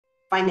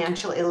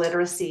financial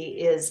illiteracy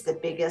is the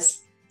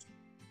biggest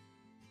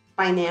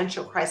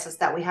financial crisis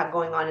that we have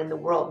going on in the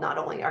world, not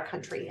only our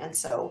country. And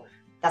so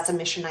that's a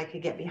mission I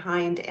could get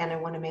behind, and I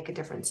want to make a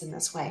difference in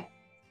this way.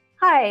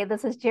 Hi,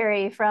 this is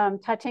Jerry from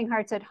Touching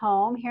Hearts at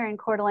Home here in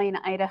Coeur d'Alene,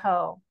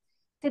 Idaho.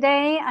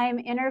 Today, I'm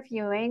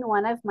interviewing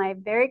one of my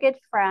very good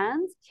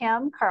friends,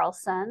 Kim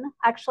Carlson,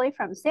 actually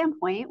from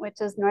Sandpoint, which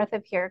is north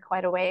of here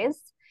quite a ways.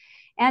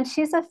 And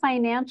she's a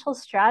financial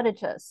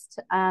strategist,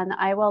 and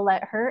I will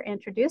let her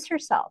introduce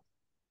herself.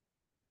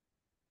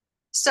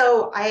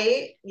 So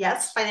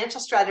yes,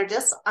 financial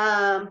strategist,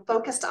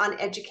 focused on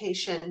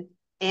education,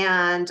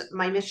 and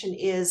my mission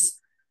is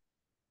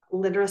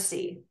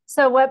literacy.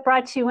 So what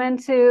brought you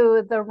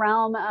into the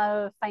realm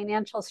of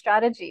financial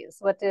strategies?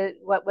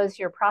 What was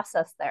your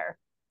process there?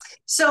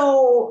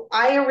 So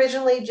I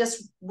originally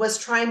just was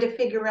trying to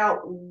figure out,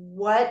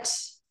 what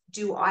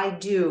do I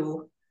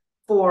do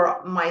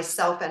for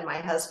myself and my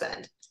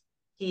husband?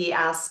 He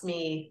asked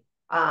me,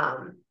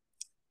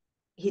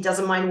 he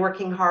doesn't mind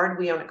working hard.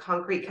 We own a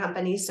concrete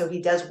company, so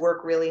he does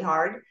work really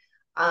hard.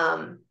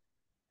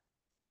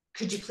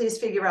 Could you please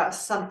figure out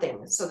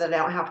something so that I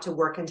don't have to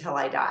work until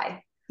I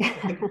die?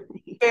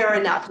 Fair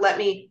enough. Let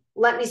me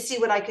see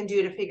what I can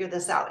do to figure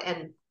this out.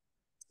 And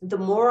the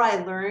more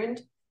I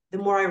learned, the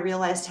more I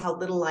realized how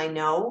little I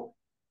know.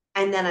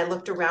 And then I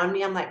looked around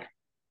me, I'm like,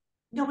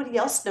 nobody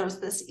else knows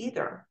this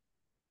either.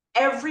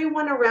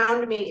 Everyone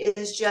around me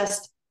is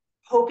just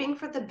hoping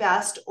for the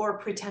best or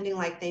pretending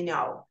like they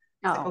know.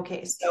 It's like,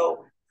 okay,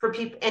 so for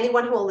people,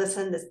 anyone who will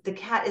listen, the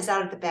cat is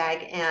out of the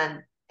bag,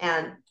 and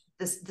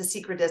the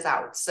secret is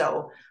out.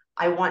 So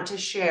I want to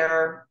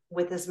share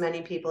with as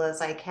many people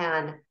as I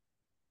can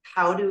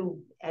how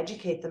to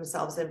educate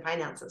themselves in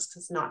finances,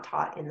 because it's not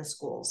taught in the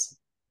schools.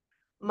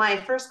 My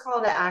first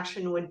call to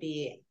action would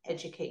be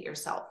educate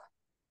yourself.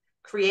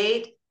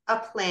 Create a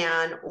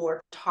plan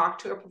or talk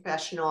to a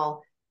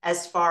professional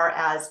as far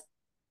as,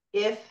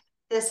 if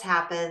this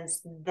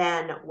happens,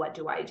 then what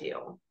do I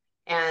do?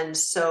 And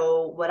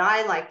so what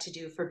I like to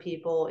do for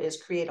people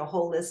is create a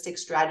holistic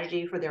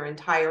strategy for their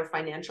entire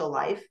financial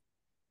life.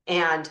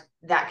 And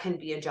that can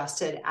be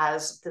adjusted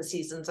as the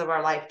seasons of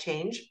our life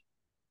change.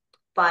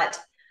 But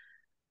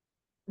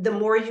the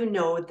more you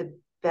know, the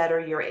better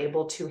you're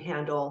able to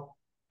handle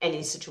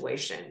any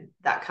situation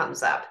that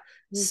comes up.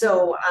 Mm-hmm.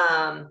 So,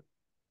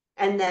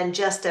 and then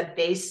just a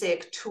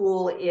basic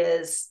tool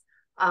is,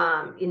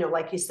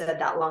 like you said,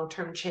 that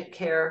long-term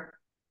care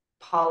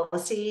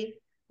policy.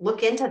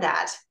 Look into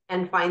that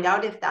and find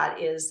out if that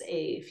is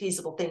a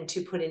feasible thing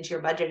to put into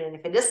your budget. And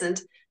if it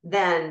isn't,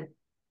 then,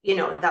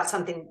 that's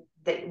something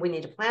that we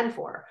need to plan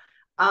for.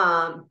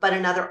 But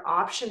another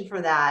option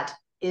for that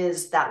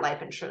is that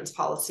life insurance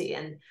policy.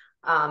 And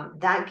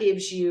that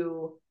gives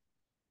you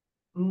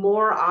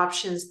more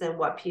options than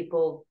what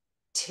people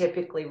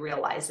typically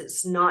realize.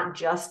 It's not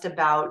just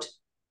about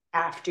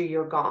after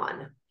you're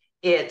gone.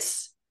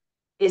 It's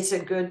a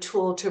good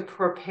tool to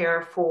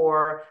prepare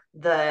for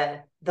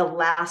the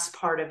last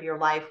part of your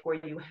life where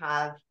you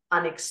have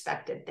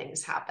unexpected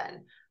things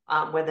happen,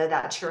 whether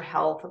that's your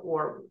health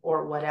or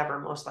whatever,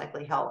 most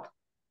likely health.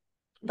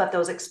 But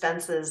those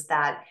expenses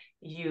that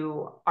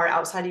you are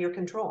outside of your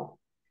control.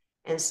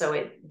 And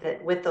so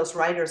with those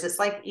riders, it's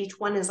like each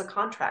one is a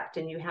contract,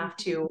 and you have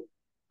to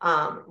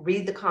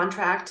read the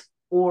contract,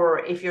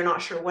 or if you're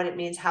not sure what it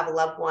means, have a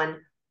loved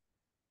one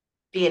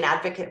be an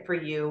advocate for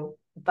you,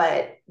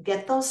 but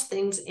get those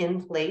things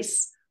in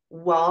place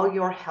while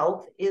your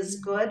health is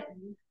good,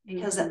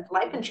 because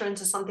life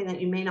insurance is something that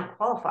you may not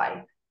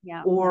qualify,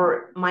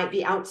 or might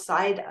be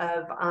outside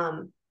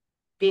of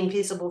being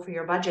feasible for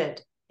your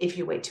budget if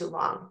you wait too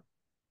long.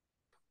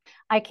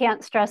 I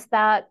can't stress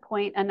that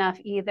point enough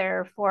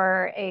either.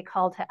 For a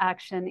call to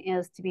action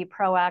is to be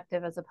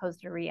proactive as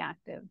opposed to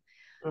reactive.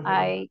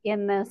 Mm-hmm.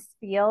 In this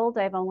field,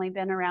 I've only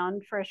been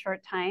around for a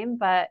short time,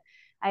 but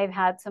I've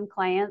had some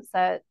clients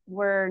that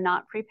were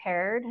not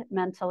prepared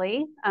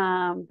mentally.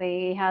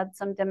 They had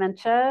some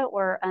dementia,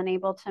 or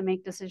unable to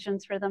make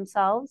decisions for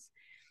themselves,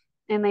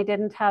 and they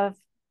didn't have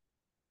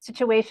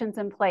situations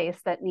in place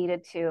that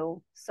needed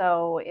to.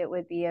 So it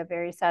would be a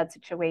very sad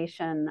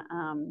situation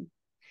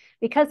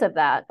because of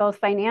that, both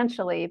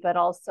financially, but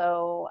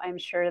also I'm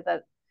sure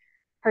that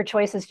her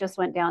choices just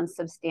went down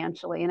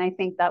substantially. And I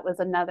think that was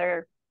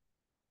another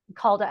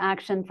call to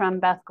action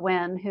from Beth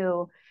Gwynn,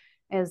 who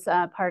is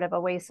part of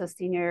Oasis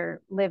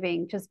Senior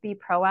Living. Just be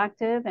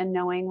proactive and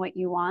knowing what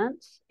you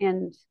want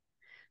and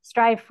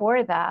strive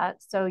for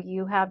that, so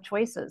you have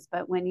choices.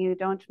 But when you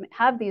don't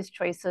have these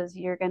choices,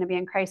 you're going to be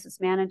in crisis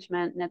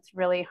management, and it's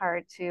really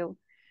hard to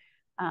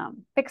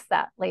fix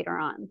that later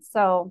on.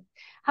 So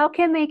how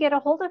can they get a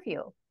hold of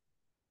you?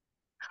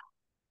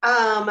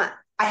 I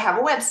have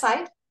a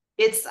website.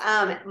 It's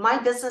my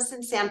business in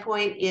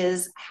Sandpoint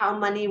is How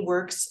Money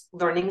Works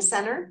Learning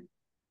Center.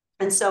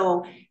 And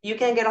so you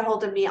can get a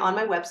hold of me on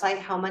my website,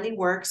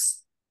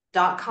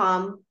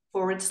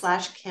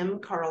 howmoneyworks.com/Kim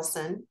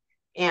Carlson.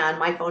 And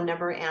my phone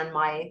number and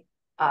my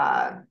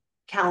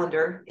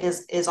calendar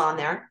is on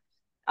there.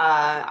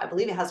 I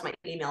believe it has my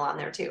email on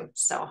there too.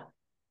 So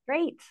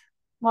great.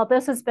 Well,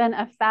 this has been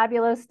a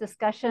fabulous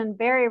discussion,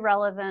 very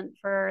relevant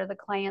for the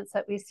clients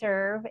that we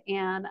serve,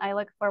 and I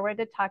look forward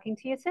to talking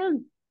to you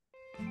soon.